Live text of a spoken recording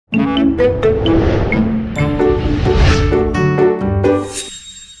One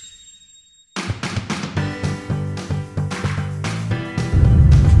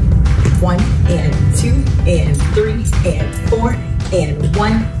and two and three and four and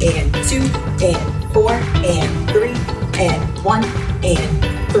one and two and four and three and one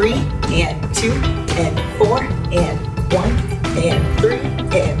and three and two and four and one and three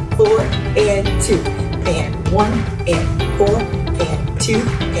and four and two and one and four and two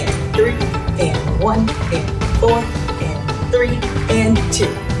and three and one and four and three and two.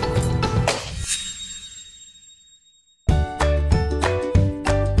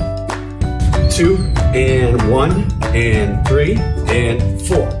 Two and one and three and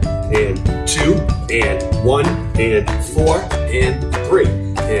four and two and one and four and three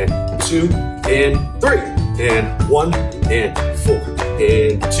and two and three and one and four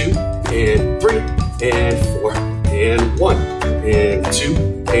and two and three and four and one and two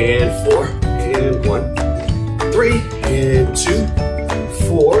and four and one, three and two,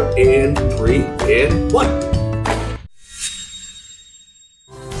 four and three and one.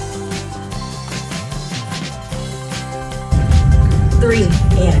 Three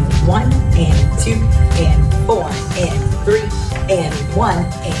and one and two and four and three and one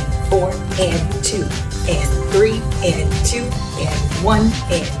and four and two and three and two and one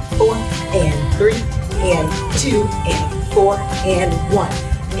and four and three and two and four and one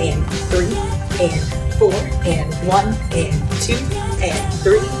and three and four and one and two and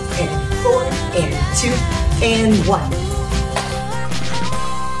three and four and two and one.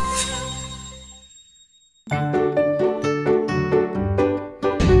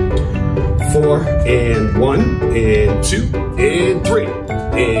 Four and one and two and three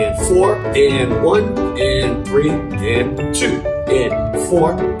and four and one and three and two and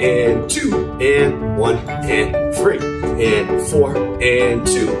four and two and one and three and four and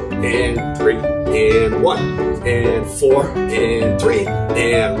two and three and one and four and three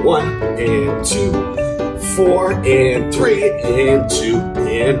and one and two, four and three and two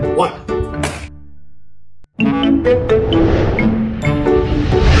and one.